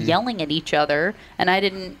 you were yelling at each other.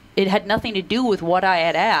 And it had nothing to do with what I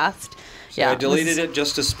had asked. So I deleted it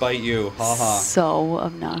just to spite you. Ha ha. So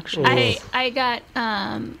obnoxious. I got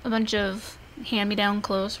a bunch of hand-me-down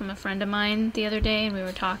clothes from a friend of mine the other day, and we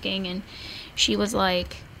were talking, and she was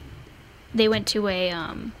like, they went to a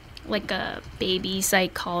like a baby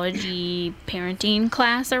psychology parenting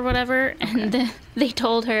class or whatever, and they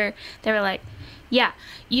told her, they were like, yeah,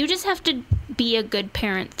 you just have to be a good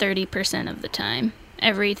parent 30% of the time.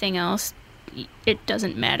 Everything else, it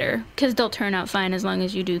doesn't matter, because they'll turn out fine as long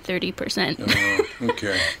as you do 30%.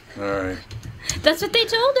 Okay, all right. That's what they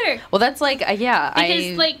told her. Well, that's like,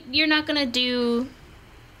 because like you're not gonna do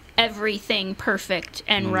everything perfect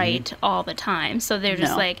and right all the time. So they're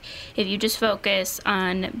just like, if you just focus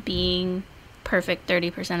on being perfect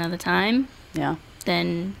 30% of the time,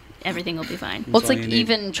 then everything will be fine. Well, it's like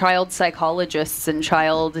even child psychologists and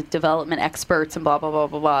child development experts and blah blah blah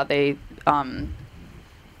blah blah.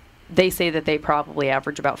 They say that they probably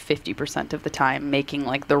average about 50% of the time making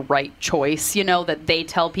like the right choice, you know, that they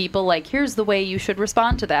tell people like, here's the way you should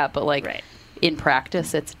respond to that. But like in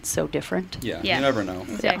practice, it's so different. Yeah, you never know.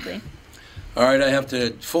 Exactly. All right, I have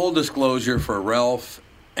to, full disclosure for Ralph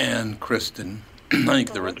and Kristen. I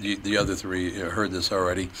think the other three heard this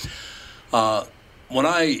already. When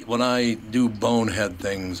I do bonehead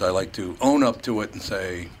things, I like to own up to it and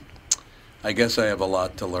say, I guess I have a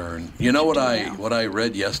lot to learn. You know what I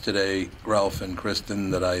read yesterday, Ralph and Kristen,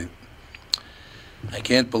 that I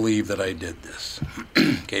can't believe that I did this.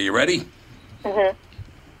 Okay, you ready? Mm-hmm.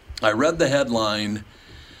 I read the headline,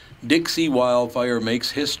 Dixie Wildfire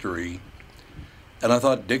Makes History, and I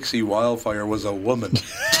thought Dixie Wildfire was a woman.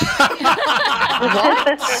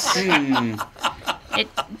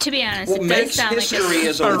 To be honest, it does sound like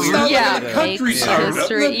is a weird countryside.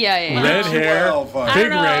 Red hair,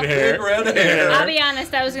 big red hair. I'll be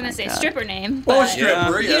honest, I was going to say stripper name. Oh,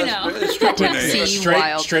 stripper, you know. Stripper name.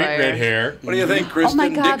 Straight red hair. What do you think, Kristen? Oh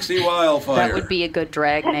my God. Dixie Wildfire. That would be a good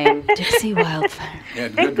drag name. Dixie Wildfire. Yeah,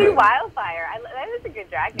 Dixie Wildfire. That is a good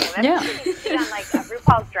drag name. That's something you see on like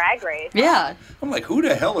RuPaul's Drag Race. Yeah. I'm like, who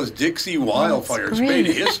the hell is Dixie Wildfire? It's made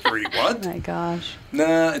history. What? Oh my gosh.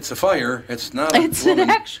 Nah, it's a fire. It's not It's an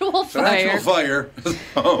actual fire. It's an actual fire.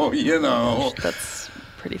 Oh, you know. That's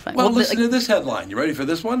pretty funny. Well, listen to this headline. You ready for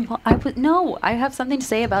this one? Well, I have something to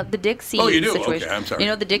say about the Dixie situation. Okay, I'm sorry. You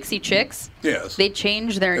know the Dixie Chicks? Yes. They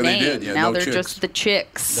changed their name. They did. Yeah, now no they're chicks. just the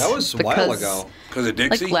Chicks. That was a while ago. Because of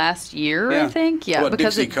Dixie? Like last year, Yeah. I think. Yeah, What,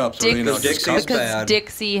 because Dixie it- cups? What do you know, Dixie's cups? because bad.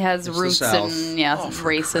 Dixie has It's the roots South. in for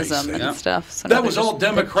Christ's racism sake. and Yeah. stuff. So now That was they're all just the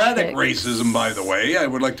Democratic chicks. racism, by the way. I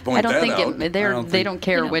would like to point I don't that think out. they don't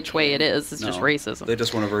care which way it is. It's just No. racism. They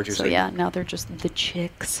just want to virtue So signal. yeah, now they're just the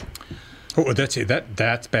chicks. Oh,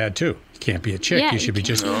 that's bad too. You can't be a chick. Yeah, you should be you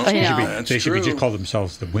just. can't. I you should be- know. they should be That's just call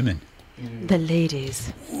themselves the women. The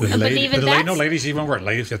ladies. even No, that's- ladies even worse.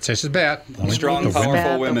 Ladies, that's just as bad. Only Strong, the powerful women.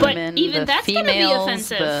 Bad, the women. But women, even the that's gonna be females,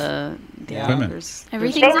 offensive. Yeah, Women.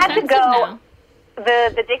 Everything's They had to offensive go. now.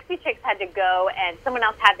 The Dixie Chicks had to go, and someone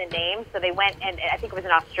else had the name, so they went, and I think it was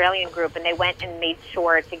an Australian group, and they went and made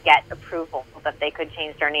sure to get approval that they could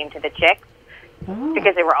change their name to the Chicks,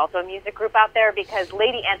 because they were also a music group out there, because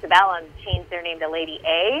Lady Antebellum changed their name to Lady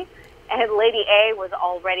A, and Lady A was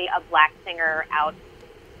already a black singer out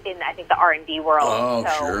in, I think, the R&B world. Oh, so,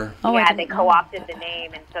 sure. Oh, I yeah, didn't they know. co-opted the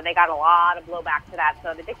name, and so they got a lot of blowback to that.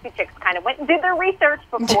 So the Dixie Chicks kind of went and did their research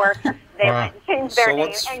before they Wow. went and changed their So name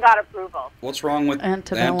what's- and got approval. What's wrong with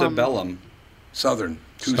Antebellum. antebellum? Southern.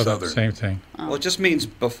 Too Southern. Same thing. Well, it just means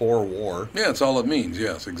before war. Yeah, that's all it means.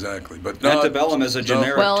 Yes, exactly. But no, Antebellum is a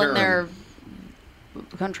generic Well, term. and they're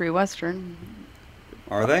country western.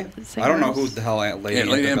 Are they? I don't know who the hell Lady Yeah,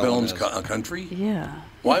 Lady Antebellum Antebellum's is. a country? Yeah.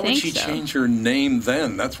 Why I would think she so. change her name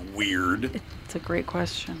then? That's weird. It's a great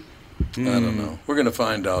question. I don't know. We're going to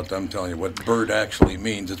find out, I'm telling you, what bird actually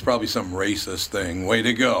means. It's probably some racist thing. Way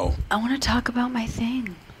to go. I want to talk about my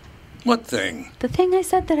thing. What thing? The thing I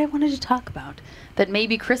said that I wanted to talk about. That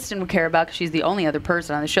maybe Kristen would care about because she's the only other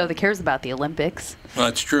person on the show that cares about the Olympics.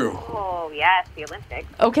 That's true. Oh, yes, the Olympics.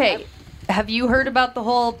 Okay. Have you heard about the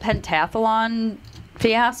whole pentathlon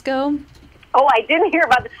fiasco? Oh, I didn't hear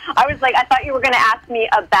about I was like, I thought you were going to ask me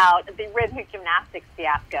about the rhythmic gymnastics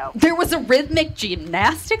fiasco. There was a rhythmic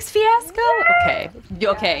gymnastics fiasco? Okay.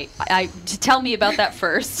 Okay. Tell me about that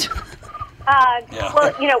first.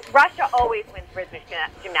 Well, you know, Russia always wins rhythmic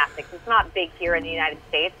gymnastics. It's not big here in the United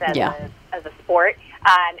States as a sport.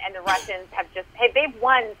 And the Russians have they've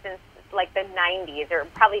won since like the 90s or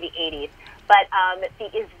probably the 80s. But the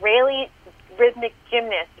Israeli rhythmic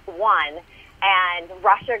gymnast won, and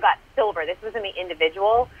Russia got silver. This was in the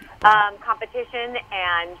individual competition,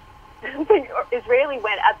 and the Israeli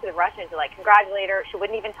went up to the Russian to like congratulate her. She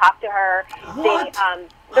wouldn't even talk to her. What?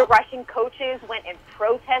 The Russian coaches went and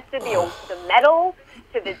protested the medal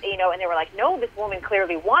to the, you know, and they were like, no, this woman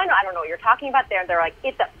clearly won. I don't know what you're talking about there. They're like,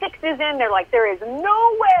 it's a fixes in. They're like, there is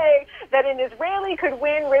no way that an Israeli could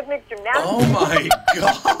win rhythmic gymnastics. Oh, my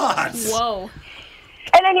God. Whoa.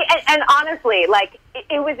 And honestly, like,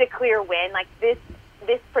 it was a clear win. Like, this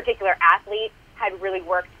particular athlete had really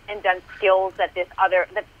worked and done skills that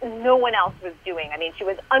that no one else was doing. I mean, she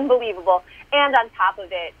was unbelievable. And on top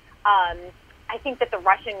of it, I think that the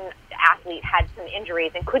Russian athlete had some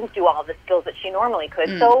injuries and couldn't do all the skills that she normally could.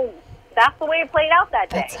 So that's the way it played out that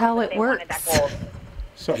day. That's how it They wanted works. that gold.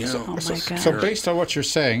 So, Yeah. so, Oh, my so, God. so based on what you're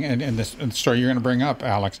saying and the story you're going to bring up,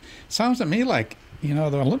 Alex, sounds to me like, you know,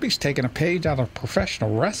 the Olympics taking a page out of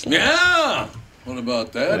professional wrestling. Yeah. What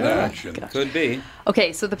about that action? Could be.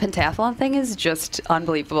 Okay, so the pentathlon thing is just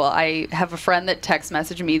unbelievable. I have a friend that text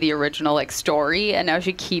messaged me the original story, and now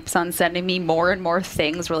she keeps on sending me more and more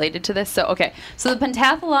things related to this. So the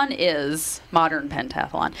pentathlon is modern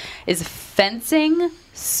pentathlon is fencing,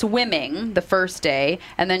 swimming the first day,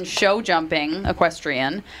 and then show jumping,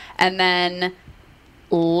 equestrian, and then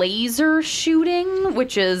laser shooting,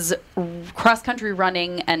 which is cross country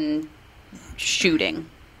running and shooting.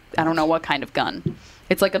 I don't know what kind of gun.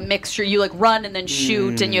 It's like a mixture. You like run and then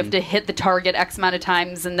shoot, and you have to hit the target X amount of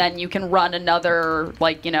times, and then you can run another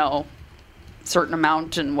certain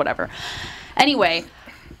amount and whatever. Anyway,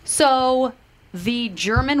 so the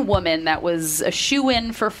German woman that was a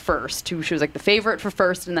shoe-in for first, she was like the favorite for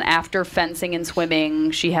first, and then after fencing and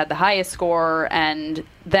swimming, she had the highest score, and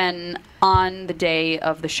then on the day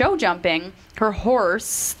of the show jumping, her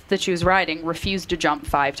horse that she was riding refused to jump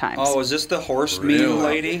 5 times. Oh, is this the horse Really? meme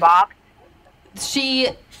lady? Box. She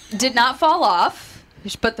did not fall off,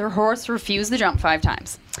 but the horse refused to jump 5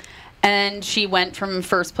 times. And she went from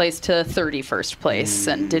first place to 31st place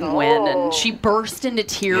and didn't win. And she burst into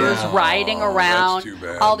tears Yeah. riding Oh, around, that's too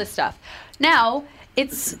bad. all this stuff. Now,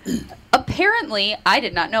 it's apparently, I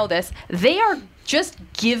did not know this, they are just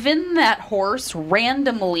given that horse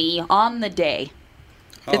randomly on the day.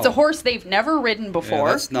 It's a Oh. horse they've never ridden before.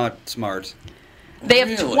 Yeah, that's not smart. They have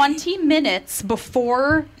Really? 20 minutes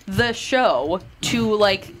before the show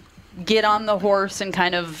to get on the horse and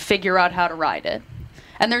kind of figure out how to ride it.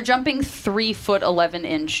 And they're jumping 3-foot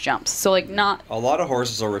 11-inch jumps. So not A lot of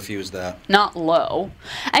horses will refuse that. not low.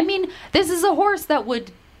 I mean, this is a horse that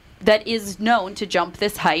would that is known to jump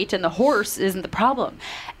this height, and the horse isn't the problem.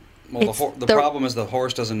 Well, the problem is the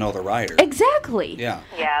horse doesn't know the rider. Exactly. Yeah.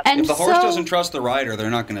 And if the horse doesn't trust the rider, they're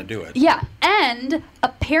not going to do it. Yeah, and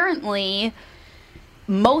apparently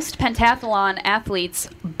most pentathlon athletes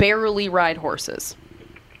barely ride horses.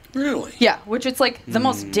 Really? Yeah, which it's like the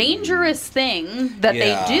most dangerous thing that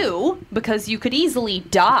they do, because you could easily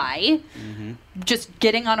die just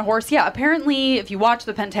getting on a horse. Yeah, apparently if you watch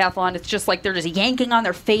the pentathlon, it's just like they're just yanking on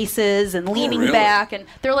their faces and leaning back, and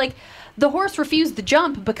they're like, the horse refused the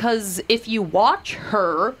jump because if you watch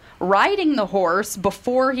her riding the horse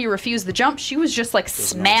before he refused the jump, she was just like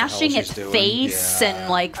smashing its face and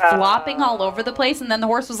like flopping all over the place, and then the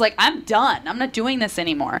horse was like, I'm done, I'm not doing this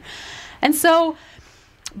anymore. And so,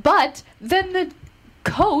 but then the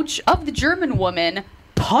coach of the German woman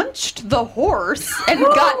punched the horse and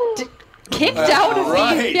got kicked out of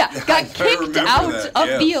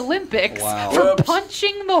the Olympics for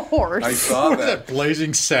punching the horse. I saw that.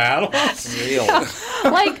 Blazing Saddle. Real.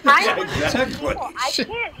 Like I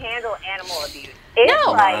can't handle animal abuse.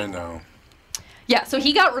 I know. Yeah, so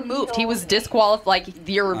he got removed. He was disqualified. Like,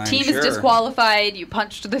 your team is disqualified. You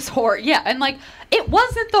punched this horse. Yeah, and like, it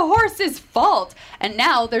wasn't the horse's fault. And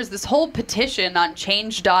now there's this whole petition on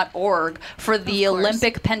change.org for the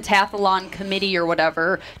Olympic Pentathlon Committee or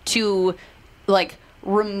whatever to, like,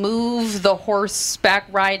 remove the horseback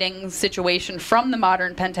riding situation from the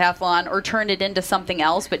modern pentathlon or turn it into something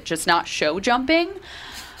else, but just not show jumping.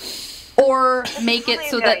 Or make it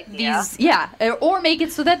so that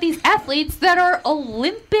these athletes that are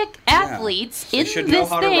Olympic athletes in this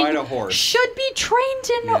thing should be trained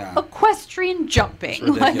in equestrian jumping.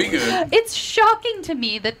 It's shocking to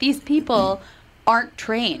me that these people aren't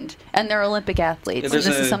trained and they're Olympic athletes. And this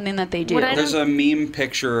is something that they do. There's a meme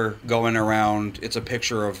picture going around. It's a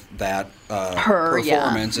picture of that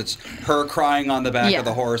performance. It's her crying on the back of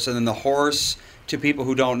the horse, and then the horse, to people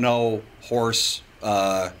who don't know horse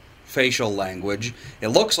facial language, it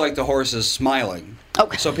looks like the horse is smiling.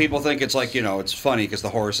 Okay. So people think it's like, it's funny because the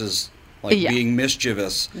horse is like being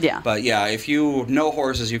mischievous. Yeah. But yeah, if you know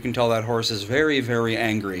horses, you can tell that horse is very, very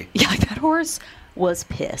angry. Yeah, like that horse was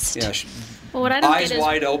pissed. Yeah. What I don't eyes get is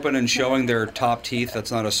wide open and showing their top teeth. That's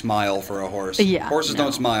not a smile for a horse. Yeah. Horses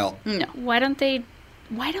don't smile. No. Why don't they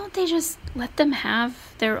just let them have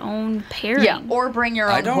their own pairing? Yeah, or bring your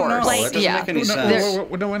own I don't horse. know. That doesn't make any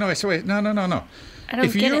sense. Wait. No.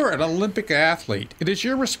 If you're an Olympic athlete, it is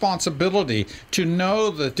your responsibility to know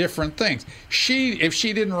the different things. If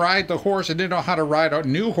she didn't ride the horse and didn't know how to ride a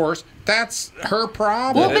new horse, that's her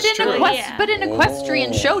problem. Well, but in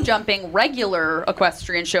equestrian show jumping, regular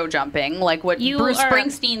equestrian show jumping, like what Bruce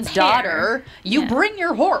Springsteen's daughter, you bring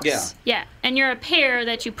your horse. Yeah, and you're a pair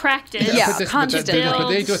that you practice. Constantly. But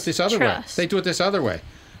they do it this other way. They do it this other way.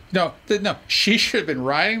 No. She should have been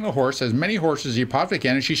riding the horse, as many horses as you possibly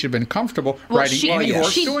can, and she should have been comfortable riding any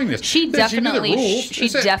horse doing this. She definitely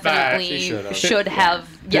should have.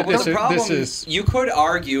 Yeah, the problem, you could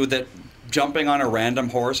argue that jumping on a random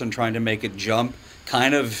horse and trying to make it jump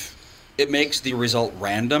it makes the result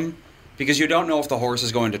random, because you don't know if the horse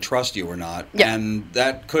is going to trust you or not. Yeah. And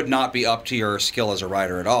that could not be up to your skill as a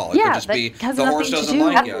rider at all. It could just be the horse doesn't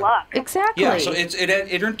like you. Exactly. Yeah, so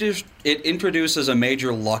it introduces a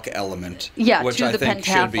major luck element, which I think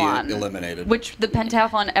should be eliminated. Which the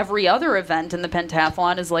pentathlon, every other event in the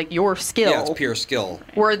pentathlon is like your skill. Yeah, it's pure skill.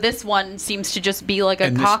 Where this one seems to just be like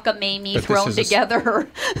a cockamamie thrown together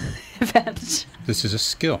event. This is a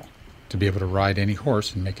skill. To be able to ride any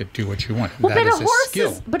horse and make it do what you want. Well, that is a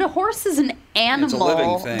skill. But a horse is an animal. It's a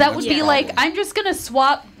living thing. That would be like, I'm just going to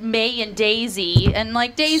swap May and Daisy, and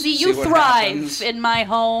like, Daisy, you thrive happens. in my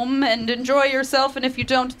home and enjoy yourself, and if you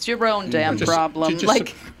don't, it's your own damn problem.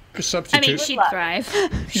 Substitute. I mean, she'd thrive.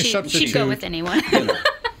 She'd go with anyone.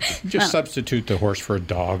 Just substitute the horse for a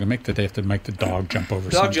dog and they have to make the dog jump over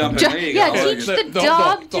something. Dog jumping, there you go. Teach the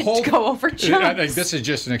dog to go over jumps. This is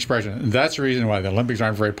just an expression. That's the reason why the Olympics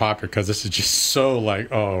aren't very popular, because this is just so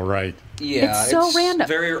like, oh, right. Yeah, it's so random.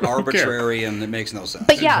 Very arbitrary, and it makes no sense.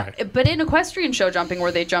 But but in equestrian show jumping,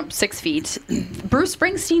 where they jump 6 feet, Bruce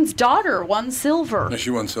Springsteen's daughter won silver. Yeah,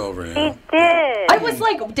 she won silver, yeah. She did. I was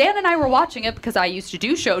like, Dan and I were watching it because I used to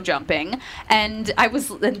do show jumping, and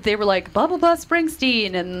they were like, blah, blah, blah,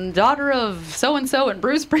 Springsteen, and daughter of so-and-so, and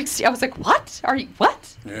Bruce Springsteen. I was like, what?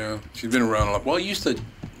 What? Yeah, she's been around a lot. Well,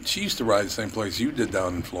 she used to ride the same place you did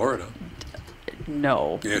down in Florida.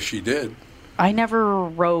 No. Yeah, she did. I never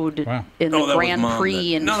rode in the Grand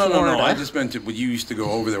Prix in Florida. No. I just meant you used to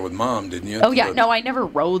go over there with Mom, didn't you? Oh, yeah. No, I never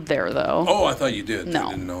rode there, though. Oh, I thought you did. No.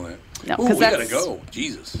 I didn't know that. No, we gotta go.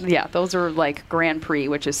 Jesus. Yeah, those are like Grand Prix,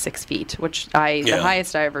 which is 6 feet, which the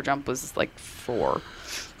highest I ever jumped was like 4.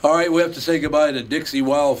 All right, we have to say goodbye to Dixie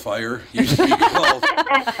Wildfire. Used to be called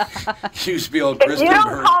If Kristen you don't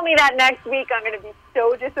Hurd. call me that next week, I'm going to be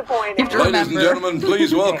so disappointed. Ladies and gentlemen,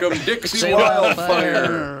 please welcome Dixie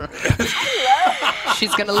Wildfire.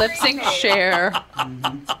 She's going to lip sync Cher.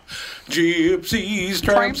 Gypsies,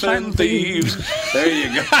 tramps, and thieves. There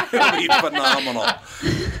you go. It'll be phenomenal.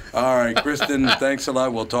 All right, Kristen, thanks a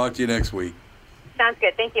lot. We'll talk to you next week. Sounds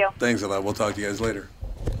good. Thank you. Thanks a lot. We'll talk to you guys later.